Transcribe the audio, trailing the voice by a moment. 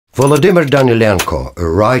Volodymyr Danilenko, a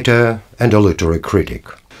writer and a literary critic.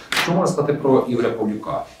 Що можна сказати про Ігоря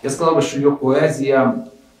Павлюка? Я сказав би, що його поезія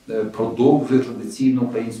продовжує традиційну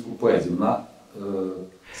українську поезію.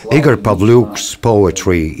 Igor Pavlyuk's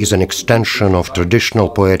poetry is an extension of traditional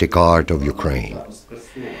poetic art of Ukraine.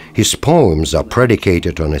 His poems are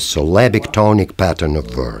predicated on a syllabic tonic pattern of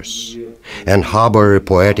verse and harbor a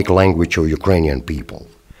poetic language of Ukrainian people.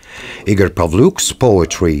 Igor Pavlyuk's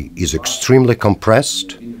poetry is extremely compressed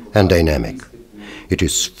and dynamic. It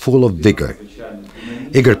is full of vigor.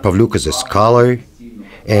 Igor Pavlyuk is a scholar,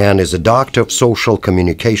 and as a doctor of social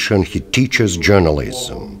communication, he teaches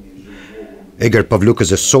journalism. Igor Pavlyuk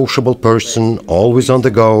is a sociable person, always on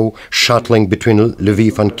the go, shuttling between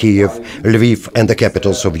Lviv and Kiev, Lviv and the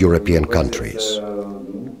capitals of European countries.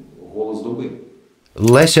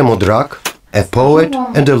 Lesia Mudrak, a poet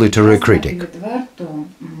and a literary critic.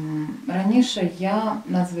 Раніше я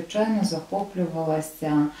надзвичайно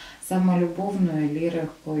захоплювалася самолюбовною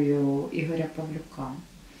лірикою Ігоря Павлюка.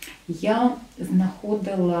 Я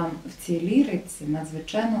знаходила в цій ліриці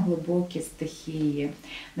надзвичайно глибокі стихії,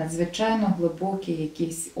 надзвичайно глибокі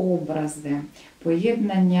якісь образи,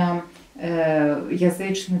 поєднання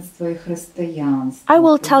язичництва і християнства. I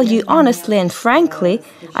will tell you honestly and frankly,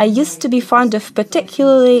 I used to be fond of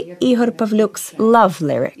particularly Ihor Pavlyuk's love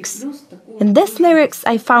lyrics. In these lyrics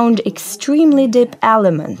I found extremely deep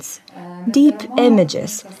elements, deep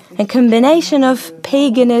images, a combination of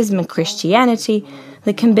paganism and Christianity,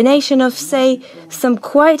 the combination of, say, some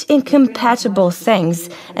quite incompatible things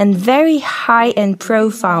and very high and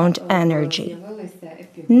profound energy.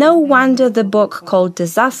 No wonder the book called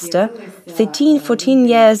Disaster, 13-14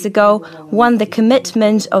 years ago, won the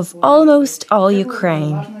commitment of almost all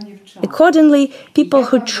Ukraine. Accordingly, people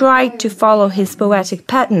who tried to follow his poetic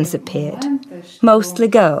patterns appeared, mostly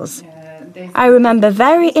girls. I remember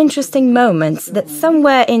very interesting moments that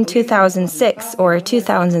somewhere in 2006 or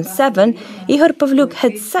 2007, Ihor Pavlyuk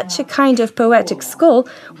had such a kind of poetic school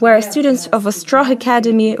where students of a Strah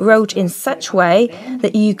Academy wrote in such way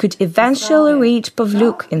that you could eventually read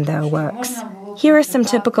Pavlyuk in their works. Here are some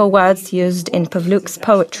typical words used in Pavlyuk's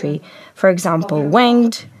poetry, for example,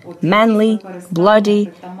 winged, manly, bloody,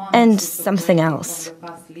 and something else.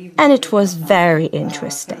 And it was very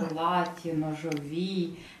interesting.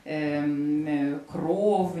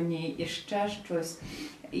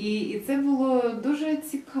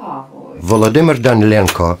 Volodymyr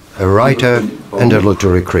Danilenko, a writer and a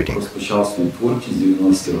literary critic.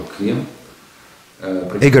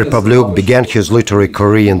 Igor Pavlyuk began his literary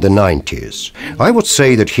career in the 90s. I would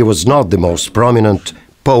say that he was not the most prominent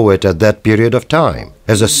poet at that period of time.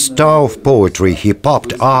 As a star of poetry, he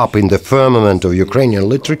popped up in the firmament of Ukrainian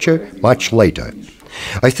literature much later.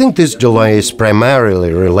 I think this delay is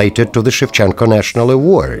primarily related to the Shevchenko National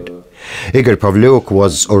Award. Igor Pavlyuk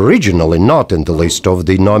was originally not in the list of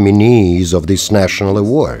the nominees of this national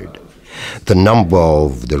award. The number of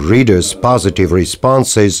the readers' positive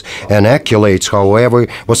responses and accolades, however,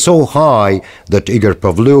 was so high that Igor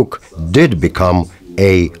Pavlyuk did become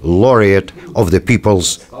a laureate of the People's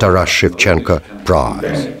Taras Shevchenko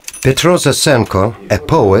Prize. Petro Zasenko, a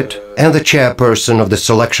poet and the chairperson of the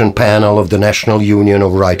selection panel of the National Union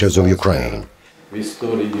of Writers of Ukraine. В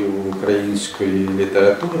історію української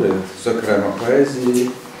літератури, зокрема поезії,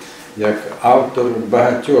 як автор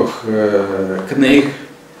багатьох книг,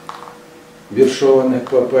 віршованих,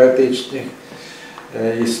 поетичних,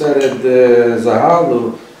 і серед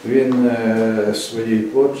загалу він своєю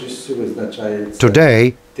творчістю визначається.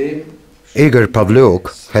 Today, Igor Pavlyuk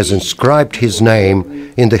has inscribed his name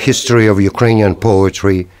in the history of Ukrainian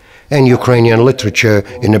poetry and Ukrainian literature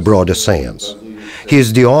in a broader sense. He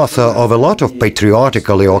is the author of a lot of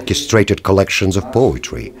patriotically orchestrated collections of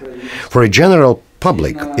poetry. For a general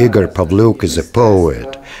public, Igor Pavlyuk is a poet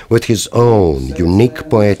with his own unique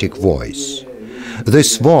poetic voice.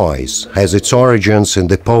 This voice has its origins in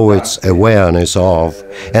the poet's awareness of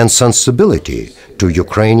and sensibility to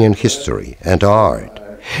Ukrainian history and art,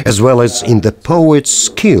 as well as in the poet's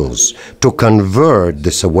skills to convert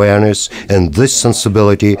this awareness and this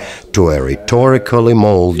sensibility to a rhetorically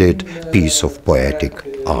molded piece of poetic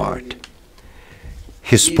art.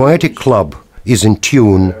 His poetic club is in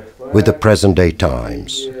tune with the present-day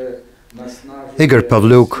times. Igor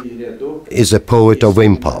Pavlyuk is a poet of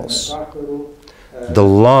impulse. The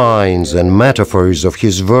lines and metaphors of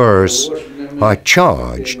his verse are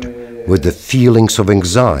charged with the feelings of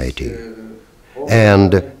anxiety and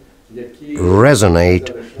resonate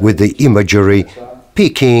with the imagery,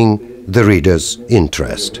 piquing the reader's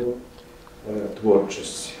interest.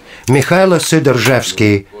 Mikhailo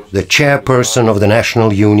Sydorzhevsky, the chairperson of the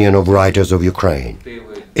National Union of Writers of Ukraine.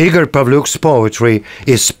 Igor Pavlyuk's poetry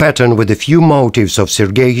is patterned with a few motifs of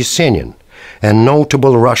Sergei Yesenin, a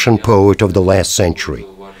notable Russian poet of the last century.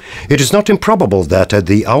 It is not improbable that at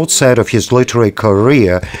the outset of his literary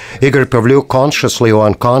career, Igor Pavlyuk consciously or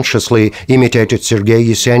unconsciously imitated Sergei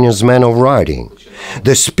Yesenin's manner of writing.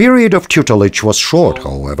 This period of tutelage was short,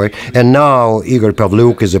 however, and now Igor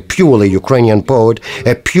Pavlyuk is a purely Ukrainian poet,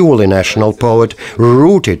 a purely national poet,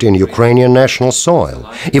 rooted in Ukrainian national soil,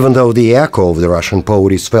 even though the echo of the Russian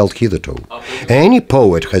poet is felt hitherto. Any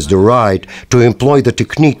poet has the right to employ the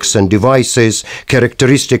techniques and devices,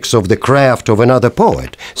 characteristics of the craft of another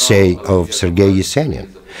poet, say of Sergei Yesenin.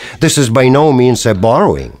 This is by no means a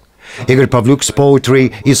borrowing. Igor Pavlyuk's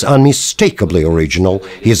poetry is unmistakably original.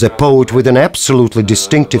 He is a poet with an absolutely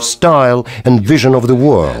distinctive style and vision of the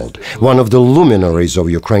world, one of the luminaries of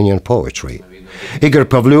Ukrainian poetry. Igor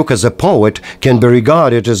Pavlyuk as a poet can be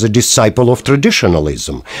regarded as a disciple of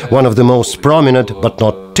traditionalism, one of the most prominent but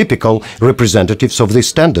not typical representatives of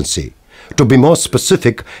this tendency. To be more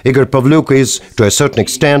specific, Igor Pavlyuk is, to a certain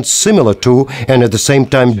extent, similar to, and at the same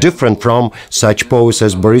time different from, such poets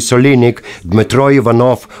as Boris Olinik, Dmitro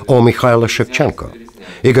Ivanov or Mikhail Shevchenko.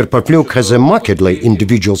 Igor Pavlyuk has a markedly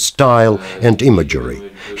individual style and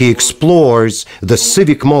imagery. He explores the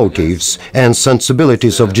civic motives and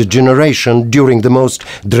sensibilities of the generation during the most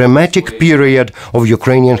dramatic period of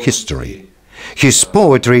Ukrainian history. His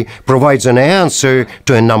poetry provides an answer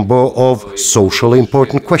to a number of socially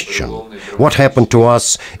important questions. What happened to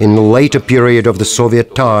us in the later period of the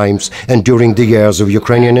Soviet times and during the years of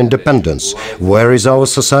Ukrainian independence? Where is our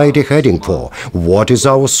society heading for? What is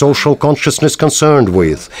our social consciousness concerned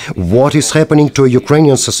with? What is happening to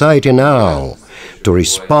Ukrainian society now? To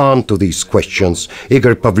respond to these questions,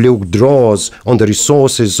 Igor Pavlyuk draws on the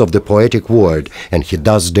resources of the poetic word, and he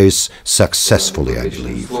does this successfully, I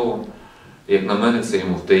believe.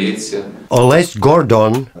 Olесь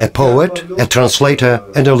Gordon, a poet, a translator,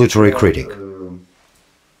 and a literary critic.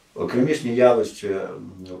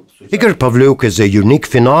 Igor Pavlyuk is a unique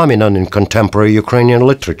phenomenon in contemporary Ukrainian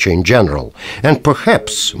literature in general, and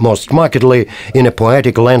perhaps most markedly in a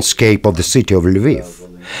poetic landscape of the city of Lviv,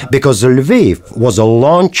 because Lviv was a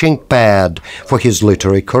launching pad for his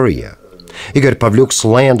literary career. Igor Pavlyuk's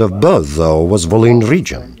land of birth, though, was Volyn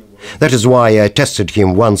region. That is why I tested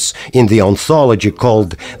him once in the anthology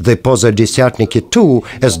called The Pozadesiatniki II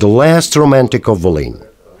as the last romantic of Volyn.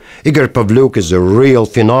 Igor Pavlyuk is a real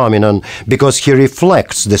phenomenon because he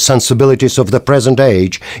reflects the sensibilities of the present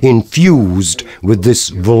age infused with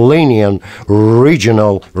this Volynian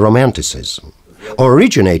regional romanticism,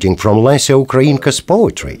 originating from Lesya Ukrainka's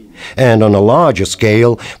poetry, and on a larger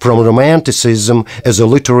scale from romanticism as a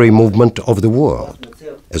literary movement of the world.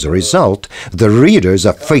 As a result, the readers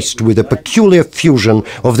are faced with a peculiar fusion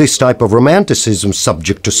of this type of romanticism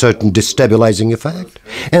subject to certain destabilizing effect,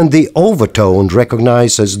 and the overtones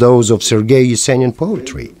recognized as those of Sergei Yesenin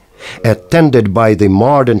poetry, attended by the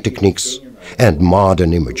modern techniques and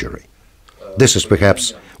modern imagery. This is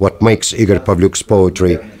perhaps what makes Igor Pavlyuk's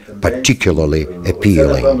poetry particularly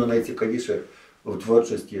appealing.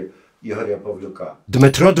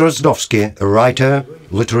 Dmitro Drozdovsky, a writer,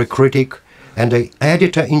 literary critic, and the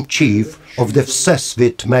editor-in-chief of the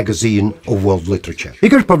Всесвіт magazine of world literature.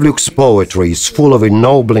 Igor Pavlyuk's poetry is full of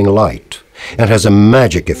ennobling light and has a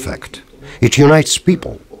magic effect. It unites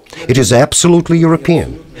people. It is absolutely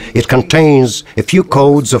European. It contains a few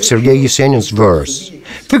codes of Sergei Yesenin's verse.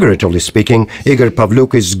 Figuratively speaking, Igor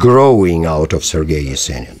Pavlyuk is growing out of Sergei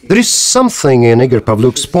Yesenin. There is something in Igor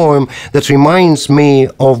Pavlyuk's poem that reminds me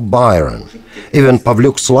of Byron. Even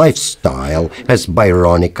Pavlyuk's lifestyle has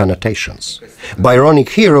Byronic connotations. Byronic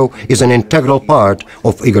hero is an integral part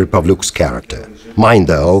of Igor Pavlyuk's character. Mind,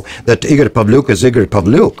 though, that Igor Pavlyuk is Igor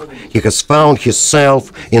Pavlyuk. He has found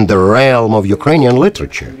himself in the realm of Ukrainian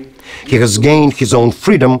literature. He has gained his own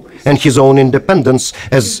freedom and his own independence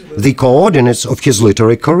as the coordinates of his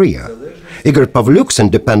literary career. Igor Pavlyuk's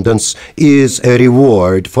independence is a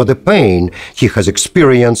reward for the pain he has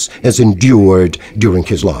experienced as endured during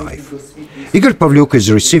his life. Igor Pavlyuk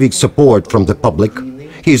is receiving support from the public.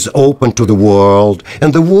 He is open to the world,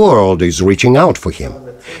 and the world is reaching out for him.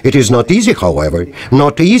 It is not easy, however,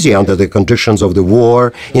 not easy under the conditions of the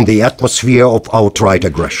war, in the atmosphere of outright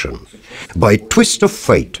aggression. By a twist of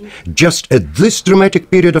fate, just at this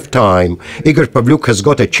dramatic period of time, Igor Pavlyuk has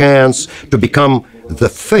got a chance to become the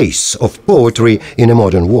face of poetry in a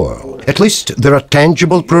modern world. At least there are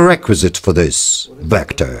tangible prerequisites for this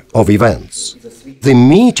vector of events. The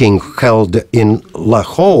meeting held in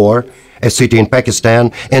Lahore a city in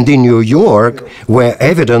Pakistan, and in New York, were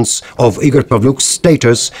evidence of Igor Pavlyuk's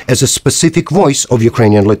status as a specific voice of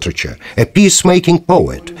Ukrainian literature, a peacemaking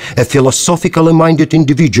poet, a philosophically minded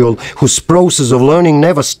individual whose process of learning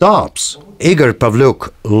never stops. Igor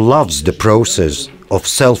Pavlyuk loves the process of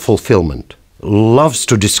self-fulfillment, loves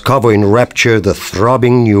to discover in rapture the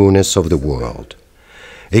throbbing newness of the world.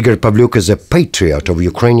 Igor Pavlyuk is a patriot of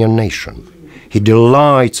Ukrainian nation. He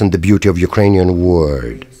delights in the beauty of Ukrainian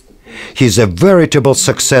word. He is a veritable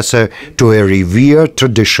successor to a revered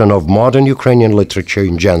tradition of modern Ukrainian literature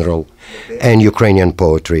in general and Ukrainian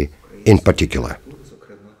poetry in particular.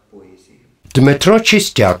 Dmytro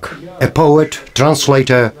Chistyak, a poet,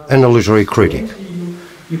 translator and a literary critic.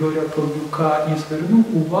 Ігоря Павлюка і звернув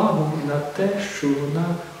увагу на те, що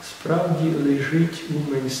вона справді лежить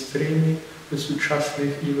у мейнстримі сучасних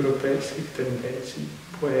європейських тенденцій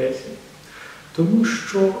поезії. Тому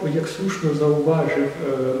що, як слушно зауважив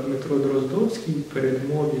Дмитро Дроздовський в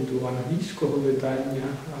передмові до англійського видання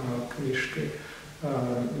книжки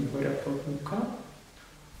Ігоря Павлюка,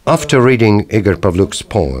 After reading Igor Pavlyuk's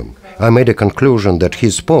poem, I made a conclusion that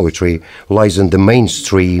his poetry lies in the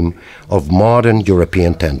mainstream of modern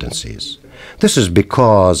European tendencies. This is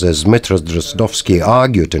because, as Dmytro Drozdovsky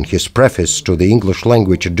argued in his preface to the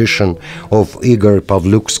English-language edition of Igor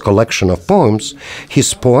Pavlyuk's collection of poems,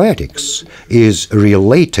 his poetics is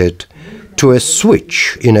related to a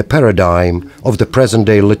switch in a paradigm of the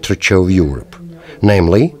present-day literature of Europe,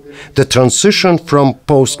 namely, the transition from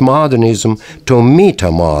postmodernism to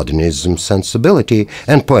metamodernism sensibility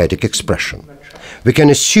and poetic expression. We can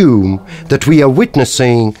assume that we are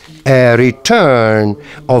witnessing a return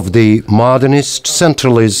of the modernist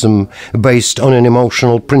centralism based on an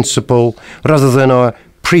emotional principle rather than a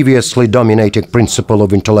previously dominating principle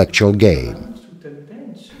of intellectual gain.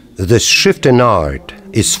 This shift in art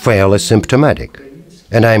is fairly symptomatic,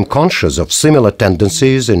 and I am conscious of similar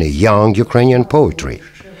tendencies in a young Ukrainian poetry.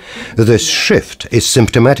 This shift is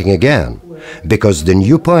symptomatic again because the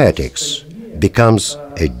new poetics becomes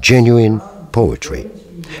a genuine poetry,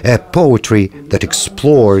 a poetry that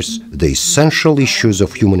explores the essential issues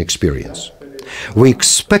of human experience. We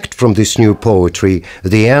expect from this new poetry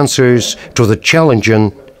the answers to the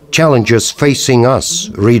challenges facing us,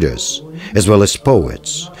 readers, as well as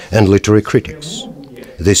poets and literary critics.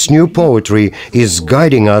 This new poetry is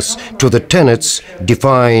guiding us to the tenets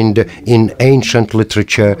defined in ancient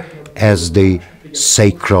literature as the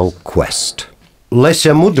sacral quest.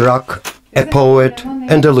 Lesia Mudrak, a poet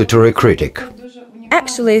and a literary critic.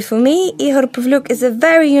 Actually, for me, Ihor Pavlyuk is a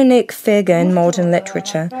very unique figure in modern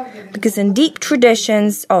literature, because in deep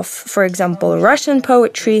traditions of, for example, Russian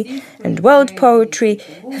poetry and world poetry,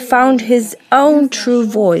 he found his own true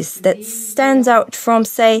voice that stands out from,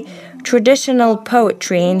 say, traditional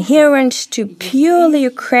poetry inherent to purely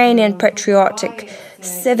Ukrainian patriotic,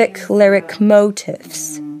 civic lyric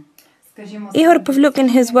motifs. Ihor Pavlyuk in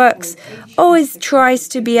his works always tries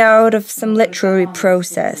to be out of some literary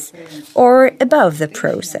process, or above the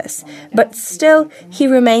process, but still he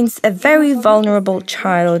remains a very vulnerable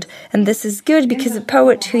child, and this is good because a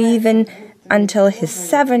poet who even until his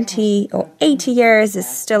 70 or 80 years is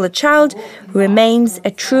still a child remains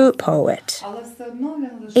a true poet.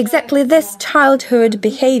 Exactly this childhood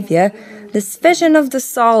behavior, this vision of the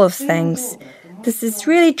soul of things, this is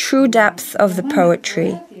really true depth of the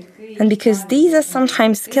poetry. And because these are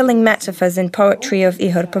sometimes killing metaphors in poetry of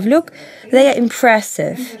Ihor Pavlyuk, they are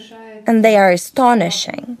impressive and they are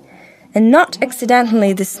astonishing. And not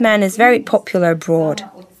accidentally, this man is very popular abroad.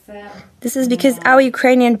 This is because our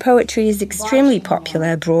Ukrainian poetry is extremely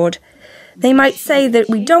popular abroad. They might say that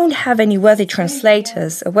we don't have any worthy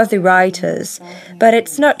translators or worthy writers, but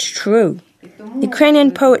it's not true.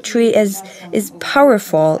 Ukrainian poetry is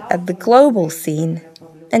powerful at the global scene.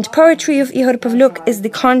 And poetry of Ihor Pavlyuk is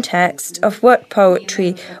the context of what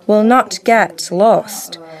poetry will not get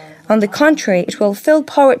lost. On the contrary, it will fill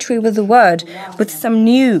poetry with the word, with some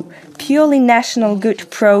new, purely national good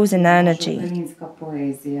prose and energy. Українська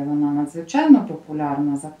поезія, вона надзвичайно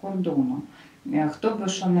популярна за кордоном. Хто би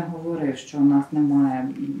що не говорив, що у нас немає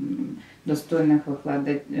достойних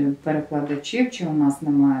перекладачів, чи у нас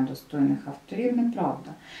немає достойних авторів,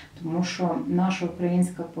 неправда. Тому що наша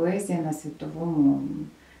українська поезія на світовому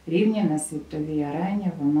рівні, на світовій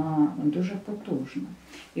арені, вона дуже потужна.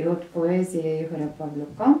 І от поезія Ігоря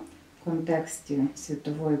Павлюка в контексті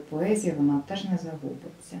світової поезії, вона теж не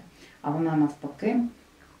загубиться. А вона навпаки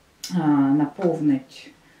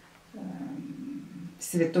наповнить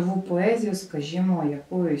світову поезію, скажімо,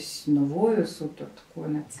 якоюсь новою, суто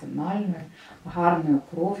такою національною, гарною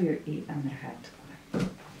кров'ю і енергетикою.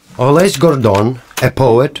 Олесь Гордон, a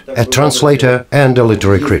poet, a translator and a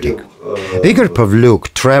literary critic. Igor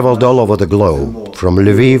Pavlyuk traveled all over the globe, from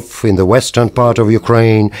Lviv in the western part of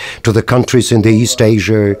Ukraine to the countries in the East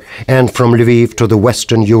Asia, and from Lviv to the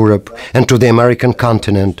Western Europe and to the American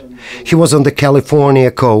continent. He was on the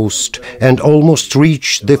California coast and almost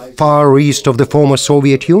reached the far east of the former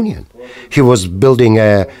Soviet Union. He was building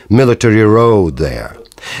a military road there.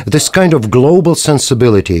 This kind of global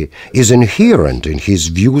sensibility is inherent in his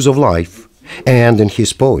views of life and in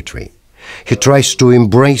his poetry. He tries to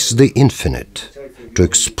embrace the infinite, to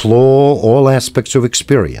explore all aspects of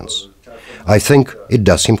experience. I think it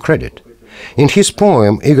does him credit. In his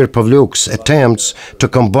poem, Igor Pavlyuk attempts to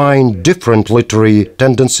combine different literary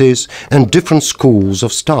tendencies and different schools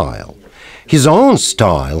of style. His own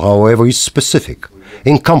style, however, is specific,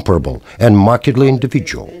 incomparable, and markedly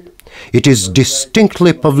individual. It is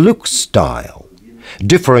distinctly Pavlyuk's style,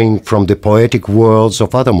 differing from the poetic worlds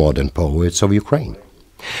of other modern poets of Ukraine.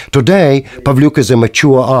 Today, Pavlyuk is a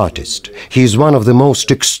mature artist. He is one of the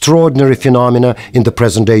most extraordinary phenomena in the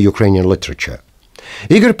present-day Ukrainian literature.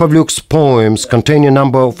 Igor Pavlyuk's poems contain a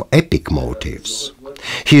number of epic motifs.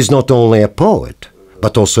 He is not only a poet,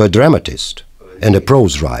 but also a dramatist and a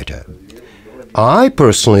prose writer. I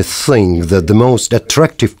personally think that the most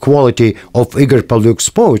attractive quality of Igor Pavlyuk's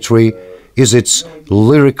poetry is its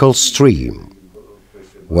lyrical stream.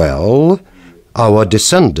 Well, our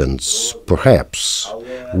descendants, perhaps,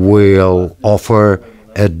 will offer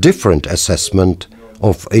a different assessment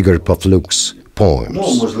of Igor Pavlyuk's poems.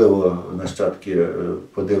 Можливо, нащадки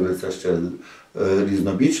подивляться ще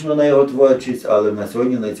різнобічно на його творчість, але на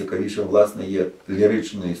сьогодні найцікавішим, власне, є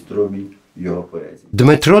ліричний струмінь його поезії.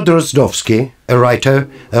 Dmytro Drozdovsky, a writer,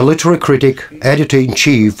 a literary critic,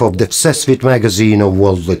 editor-in-chief of the Всесвіт magazine of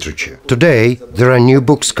world literature. Today, there are new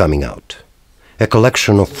books coming out. A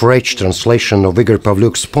collection of French translation of Igor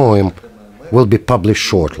Pavlyuk's poem will be published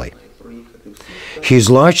shortly. His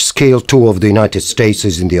large-scale tour of the United States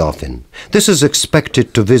is in the offing. This is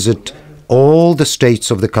expected to visit all the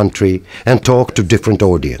states of the country and talk to different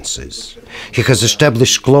audiences. He has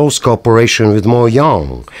established close cooperation with Mo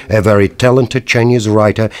Yan, a very talented Chinese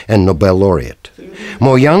writer and Nobel laureate.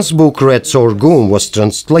 Mo Yan's book Red Sorghum was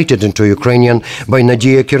translated into Ukrainian by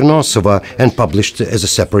Nadia Kirnosova and published as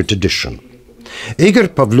a separate edition. Igor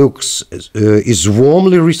Pavlyuk is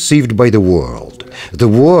warmly received by the world. The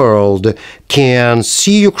world can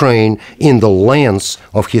see Ukraine in the lens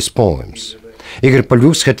of his poems. Igor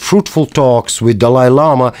Pavlyuk had fruitful talks with Dalai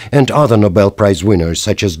Lama and other Nobel Prize winners,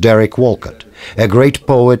 such as Derek Walcott, a great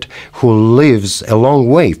poet who lives a long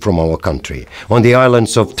way from our country, on the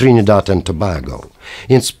islands of Trinidad and Tobago.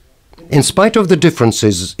 In spite of the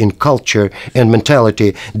differences in culture and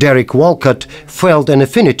mentality, Derek Walcott felt an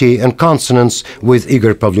affinity and consonance with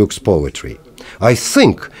Igor Pavlyuk's poetry. I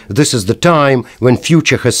think this is the time when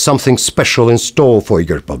future has something special in store for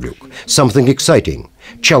Igor Pavlyuk, something exciting,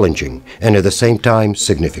 challenging, and at the same time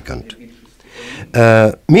significant.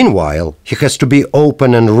 Meanwhile, he has to be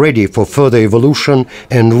open and ready for further evolution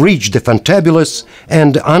and reach the fantabulous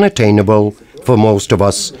and unattainable for most of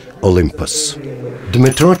us Olympus.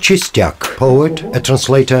 Dmytro Chistyak, poet, a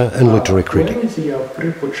translator and literary critic. Поезія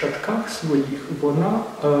при початках своїх вона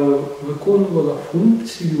виконувала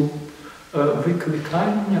функцію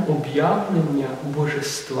викликання, об'явлення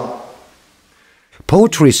божества.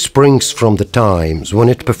 Poetry springs from the times when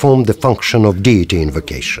it performed the function of deity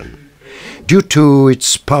invocation. Due to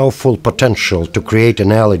its powerful potential to create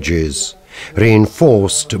analogies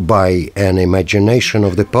reinforced by an imagination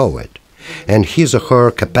of the poet, and his or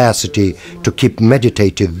her capacity to keep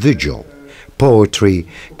meditative vigil, poetry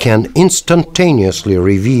can instantaneously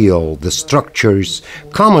reveal the structures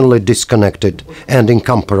commonly disconnected and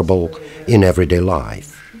incomparable in everyday life.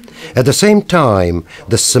 At the same time,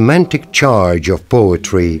 the semantic charge of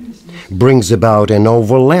poetry brings about an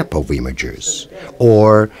overlap of images,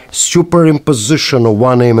 or superimposition of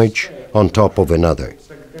one image on top of another.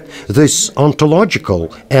 This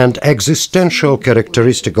ontological and existential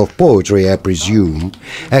characteristic of poetry, I presume,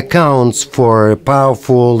 accounts for a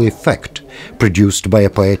powerful effect produced by a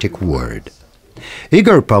poetic word.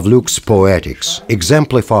 Igor Pavlyuk's poetics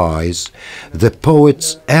exemplifies the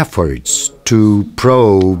poet's efforts to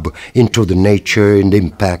probe into the nature and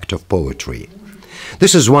impact of poetry.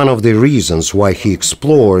 This is one of the reasons why he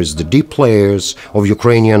explores the deep layers of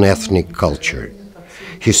Ukrainian ethnic culture.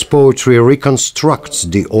 His poetry reconstructs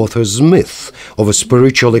the author's myth of a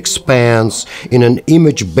spiritual expanse in an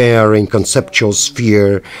image-bearing conceptual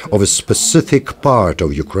sphere of a specific part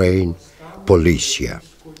of Ukraine, Polisia.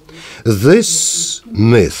 This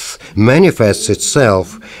myth manifests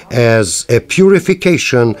itself as a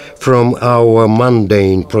purification from our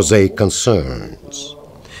mundane prosaic concerns.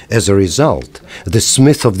 As a result, the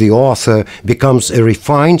myth of the author becomes a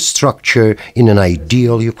refined structure in an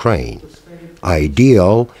ideal Ukraine.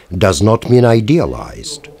 Ideal does not mean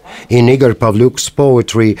idealized. In Igor Pavlyuk's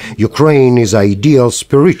poetry, Ukraine is ideal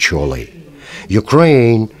spiritually.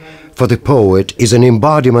 Ukraine, for the poet, is an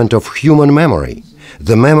embodiment of human memory,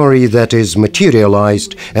 the memory that is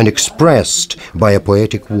materialized and expressed by a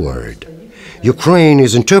poetic word. Ukraine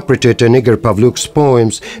is interpreted in Igor Pavlyuk's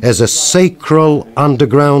poems as a sacral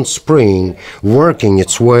underground spring working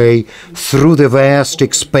its way through the vast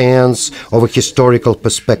expanse of a historical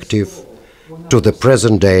perspective to the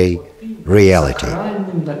present-day reality.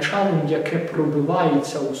 Началом, яке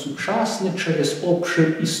пробивається у сучасне через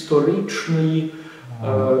обшир історичної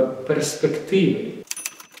перспективи.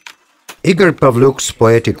 Igor Pavlyuk's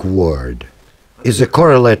poetic word is a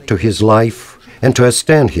correlate to his life and to a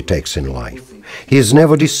stand he takes in life. He is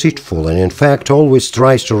never deceitful and in fact always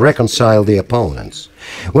tries to reconcile the opponents.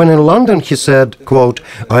 When in London he said, quote,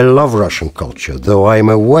 "I love Russian culture, though I am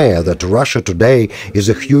aware that Russia today is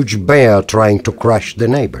a huge bear trying to crush the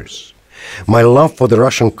neighbors. My love for the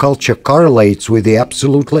Russian culture correlates with the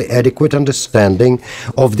absolutely adequate understanding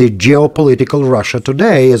of the geopolitical Russia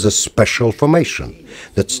today as a special formation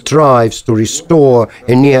that strives to restore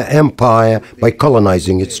a near empire by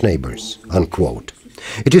colonizing its neighbors." Unquote.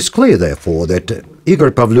 It is clear, therefore, that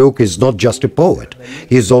Igor Pavlyuk is not just a poet.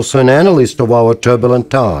 He is also an analyst of our turbulent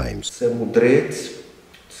times.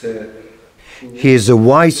 He is a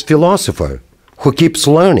wise philosopher who keeps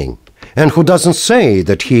learning and who doesn't say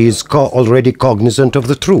that he is already cognizant of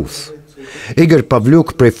the truth. Igor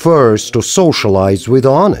Pavlyuk prefers to socialize with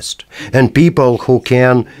the honest and people who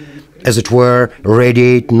can, as it were,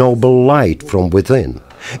 radiate noble light from within.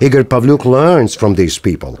 Igor Pavlyuk learns from these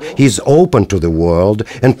people. He is open to the world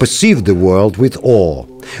and perceives the world with awe.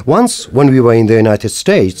 Once, when we were in the United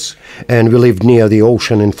States and we lived near the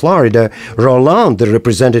ocean in Florida, Roland, the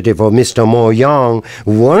representative of Mr. Mo Yang,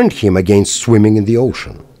 warned him against swimming in the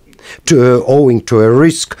ocean, owing to a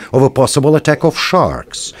risk of a possible attack of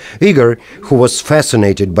sharks. Igor, who was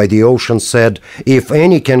fascinated by the ocean, said, "If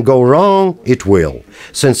any can go wrong, it will.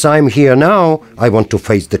 Since I'm here now, I want to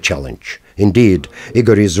face the challenge." Indeed,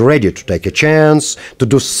 Igor is ready to take a chance, to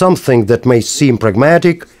do something that may seem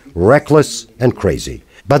pragmatic, reckless, and crazy.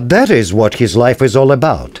 But that is what his life is all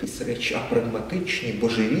about.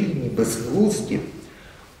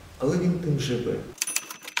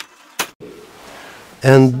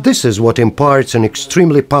 And this is what imparts an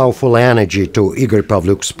extremely powerful energy to Igor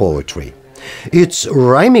Pavlyuk's poetry. Its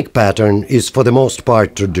rhymic pattern is for the most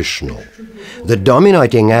part traditional. The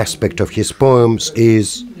dominating aspect of his poems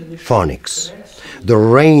is phonics. The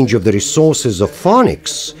range of the resources of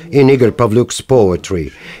phonics in Igor Pavlyuk's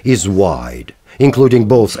poetry is wide, including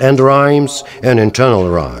both end rhymes and internal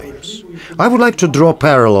rhymes. I would like to draw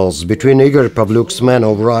parallels between Igor Pavlyuk's manner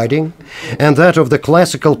of writing and that of the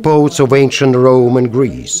classical poets of ancient Rome and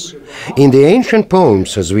Greece. In the ancient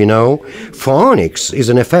poems, as we know, phonics is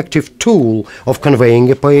an effective tool of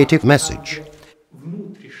conveying a poetic message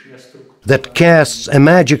that casts a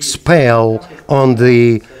magic spell on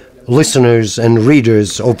the listeners and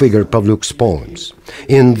readers of Igor Pavlyuk's poems.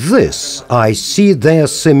 In this, I see their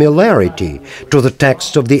similarity to the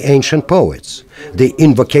text of the ancient poets. The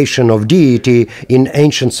invocation of deity in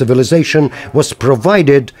ancient civilization was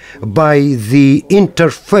provided by the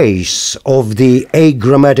interface of the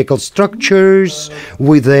agrammatical structures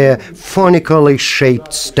with their phonically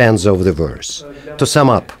shaped stanza of the verse. To sum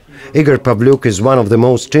up, Igor Pavlyuk is one of the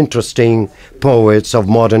most interesting poets of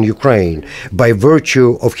modern Ukraine by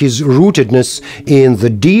virtue of his rootedness in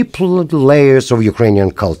the deep layers of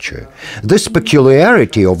Ukrainian culture. This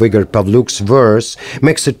peculiarity of Igor Pavlyuk's verse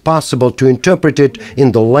makes it possible to interpret it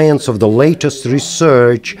in the lens of the latest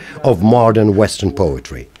research of modern Western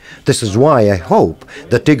poetry. This is why I hope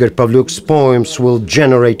that Igor Pavlyuk's poems will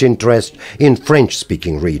generate interest in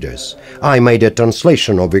French-speaking readers. I made a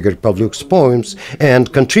translation of Igor Pavlyuk's poems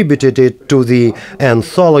and contributed it to the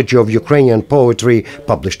Anthology of Ukrainian Poetry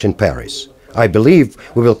published in Paris. I believe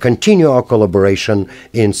we will continue our collaboration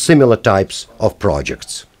in similar types of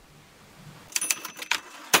projects.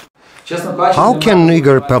 How can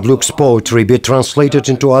Igor Pavlyuk's poetry be translated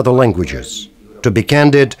into other languages? To be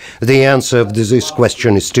candid, the answer of this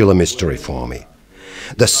question is still a mystery for me.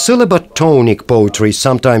 The syllabatonic poetry is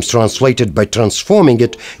sometimes translated by transforming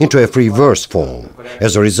it into a free verse form.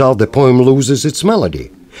 As a result, the poem loses its melody.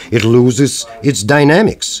 It loses its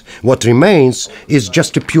dynamics. What remains is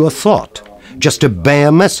just a pure thought, just a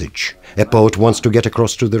bare message, a poet wants to get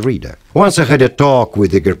across to the reader. Once I had a talk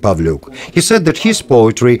with Igor Pavlyuk. He said that his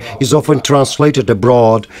poetry is often translated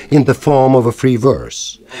abroad in the form of a free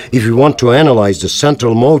verse. If we want to analyze the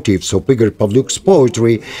central motives of Igor Pavlyuk's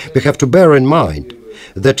poetry, we have to bear in mind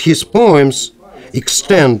that his poems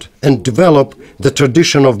extend and develop the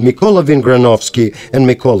tradition of Mykola Vingranovsky and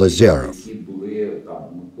Mykola Zerov.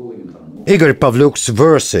 Igor Pavlyuk's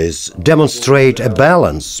verses demonstrate a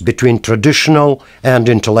balance between traditional and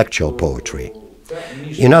intellectual poetry.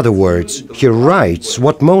 In other words, he writes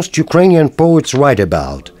what most Ukrainian poets write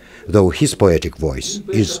about, though his poetic voice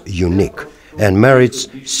is unique and merits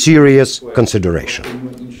serious consideration.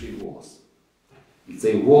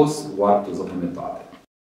 Цей голос варто запам'ятати.